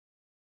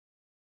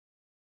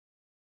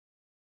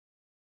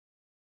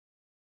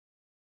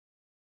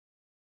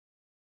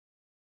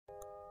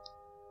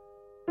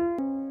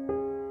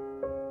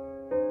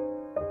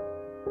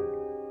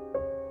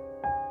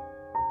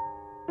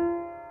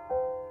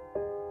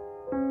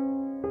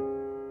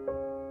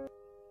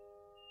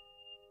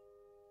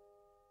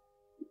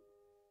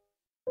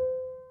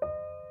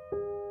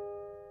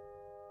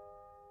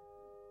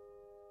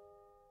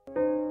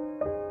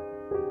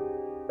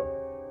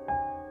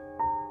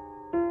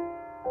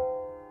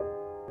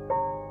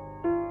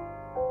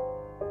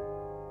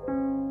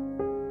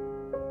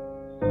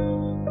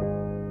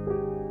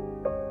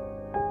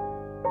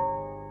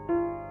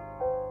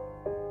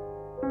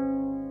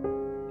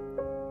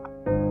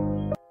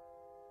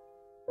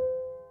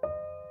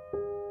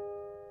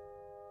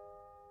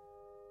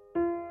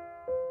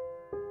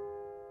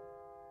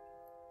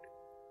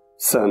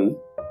Son,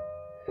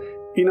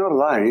 in our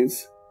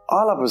lives,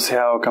 all of us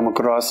have come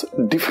across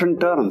different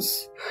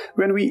turns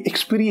when we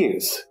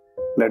experience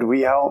that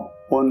we have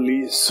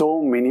only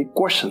so many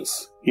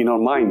questions in our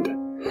mind,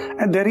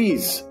 and there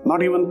is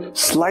not even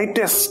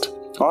slightest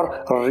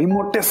or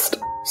remotest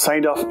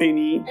side of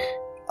any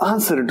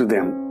answer to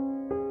them.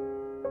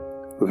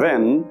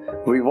 When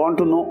we want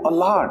to know a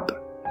lot,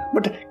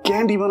 but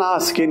can't even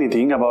ask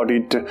anything about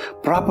it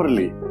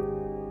properly.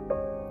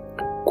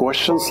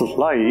 Questions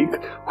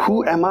like,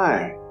 who am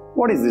I?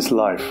 What is this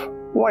life?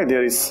 Why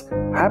there is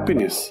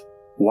happiness?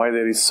 Why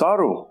there is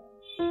sorrow?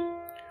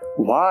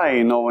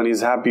 Why no one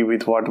is happy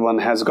with what one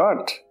has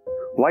got?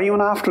 Why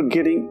even after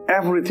getting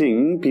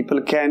everything, people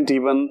can't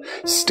even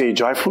stay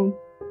joyful?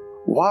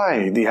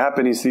 Why the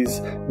happiness is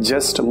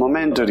just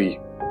momentary?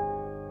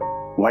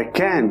 Why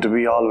can't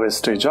we always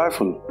stay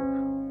joyful?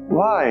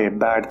 Why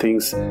bad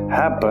things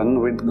happen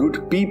with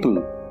good people?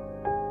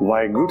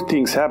 Why good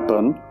things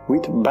happen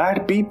with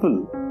bad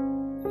people?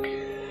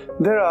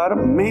 There are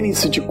many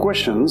such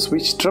questions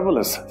which trouble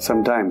us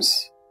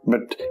sometimes,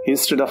 but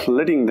instead of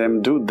letting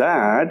them do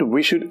that,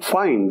 we should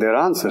find their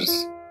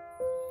answers.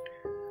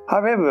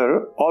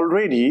 However,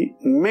 already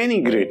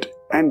many great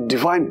and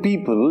divine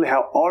people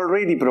have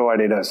already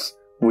provided us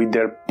with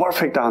their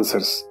perfect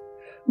answers.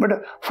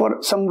 But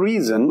for some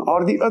reason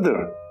or the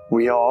other,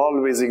 we have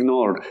always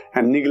ignored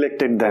and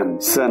neglected them.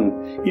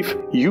 Son, if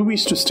you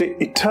wish to stay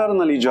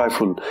eternally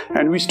joyful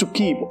and wish to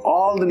keep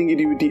all the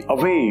negativity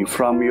away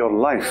from your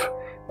life,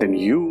 then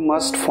you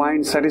must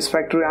find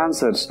satisfactory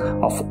answers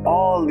of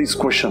all these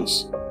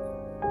questions.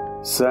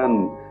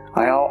 Son,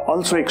 I have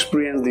also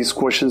experienced these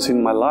questions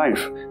in my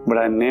life, but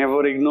I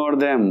never ignored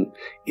them.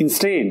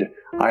 Instead,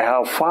 I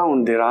have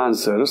found their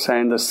answers,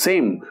 and the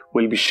same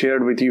will be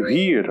shared with you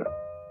here.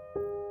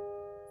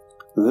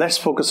 Let's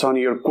focus on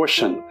your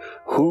question.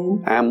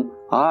 Who am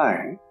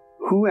I?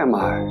 Who am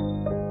I?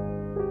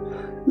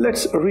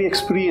 Let's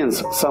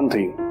re-experience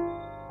something.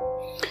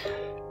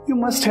 You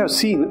must have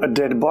seen a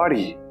dead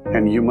body,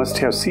 and you must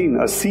have seen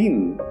a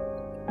scene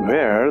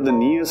where the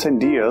nears and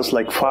dears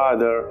like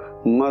father,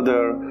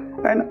 mother,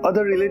 and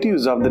other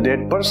relatives of the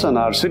dead person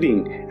are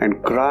sitting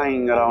and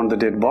crying around the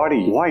dead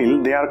body.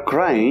 While they are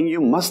crying, you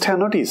must have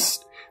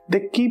noticed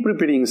they keep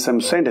repeating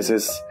some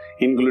sentences,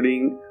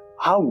 including,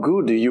 how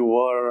good you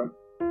were,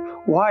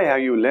 why have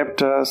you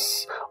left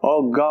us?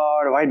 Oh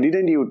God, why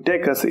didn't you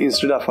take us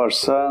instead of our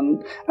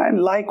son?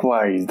 And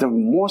likewise, the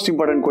most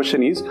important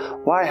question is,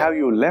 why have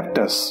you left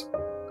us?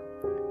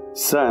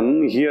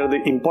 Son, here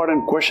the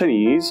important question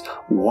is,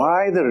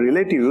 why the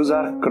relatives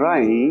are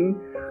crying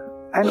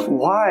and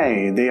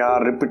why they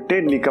are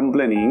repeatedly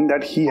complaining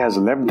that he has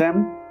left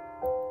them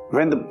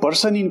when the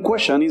person in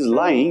question is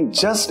lying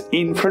just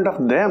in front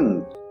of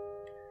them.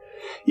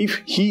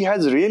 If he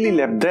has really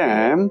left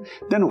them,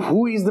 then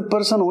who is the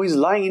person who is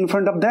lying in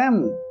front of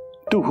them,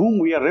 to whom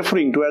we are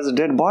referring to as a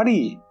dead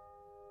body?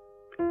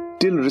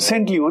 Till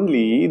recently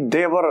only,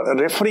 they were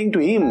referring to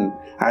him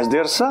as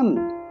their son.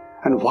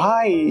 And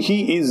why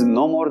he is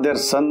no more their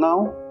son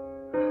now?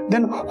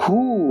 Then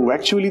who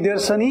actually their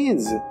son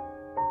is?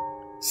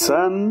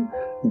 Son,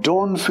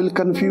 don't feel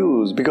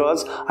confused,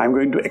 because I am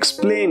going to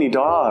explain it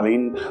all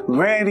in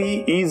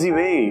very easy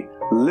way.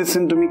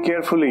 Listen to me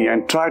carefully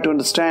and try to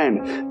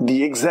understand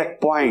the exact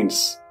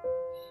points.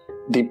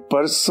 The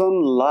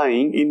person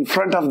lying in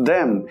front of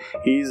them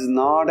is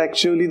not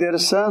actually their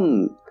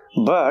son,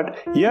 but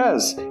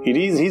yes, it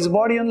is his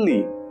body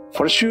only,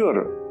 for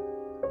sure.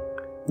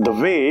 The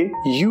way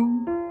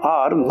you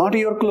are not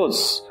your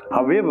clothes.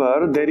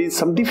 However, there is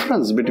some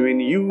difference between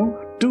you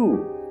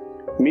two.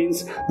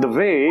 Means the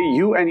way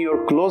you and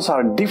your clothes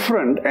are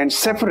different and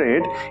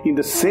separate, in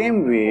the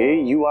same way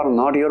you are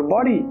not your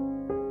body.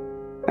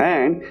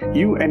 And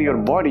you and your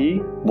body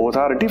both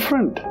are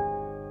different.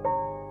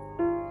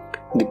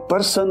 The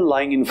person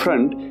lying in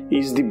front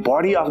is the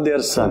body of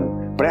their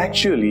son, but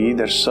actually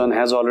their son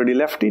has already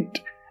left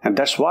it. And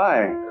that's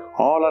why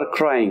all are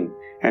crying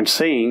and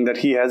saying that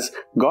he has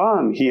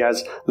gone, he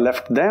has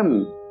left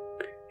them.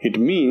 It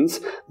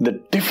means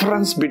the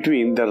difference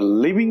between their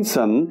living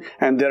son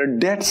and their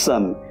dead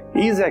son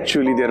is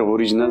actually their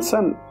original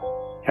son.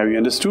 Have you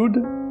understood?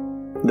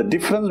 The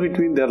difference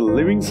between their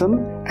living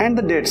son and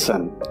the dead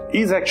son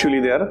is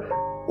actually their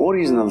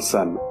original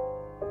son.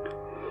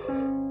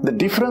 The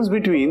difference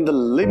between the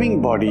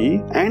living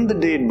body and the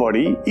dead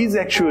body is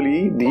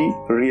actually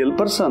the real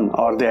person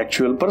or the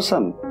actual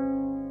person.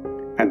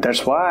 And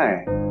that's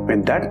why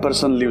when that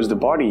person leaves the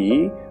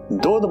body,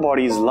 though the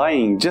body is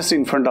lying just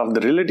in front of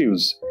the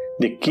relatives,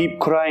 they keep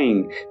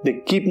crying,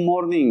 they keep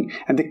mourning,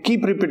 and they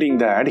keep repeating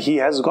that he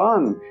has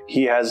gone,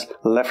 he has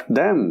left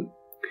them.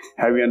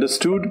 Have you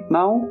understood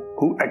now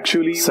who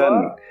actually you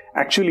are?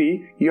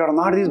 Actually, you are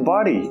not this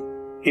body.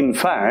 In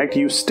fact,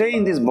 you stay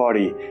in this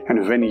body,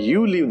 and when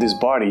you leave this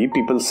body,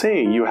 people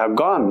say you have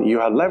gone, you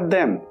have left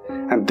them,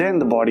 and then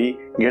the body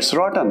gets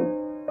rotten.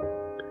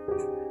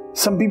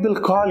 Some people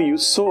call you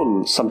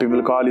soul, some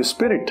people call you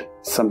spirit,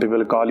 some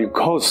people call you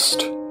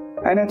ghost,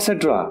 and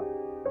etc.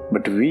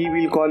 But we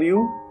will call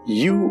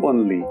you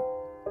only.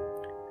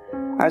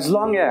 As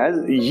long as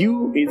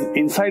you is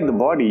inside the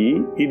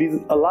body, it is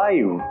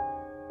alive.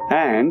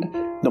 And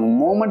the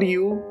moment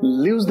you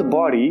leaves the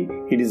body,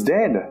 it is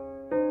dead.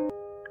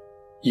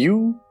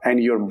 You and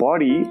your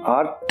body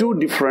are two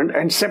different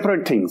and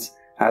separate things.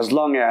 As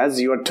long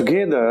as you are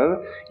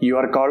together, you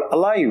are called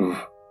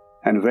alive.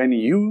 And when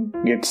you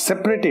get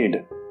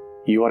separated,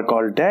 you are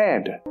called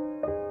dead.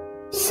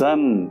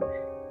 Son,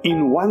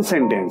 in one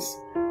sentence,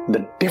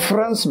 the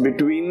difference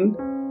between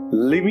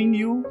living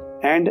you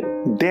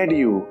and dead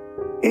you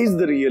is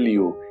the real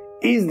you,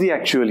 is the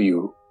actual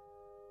you.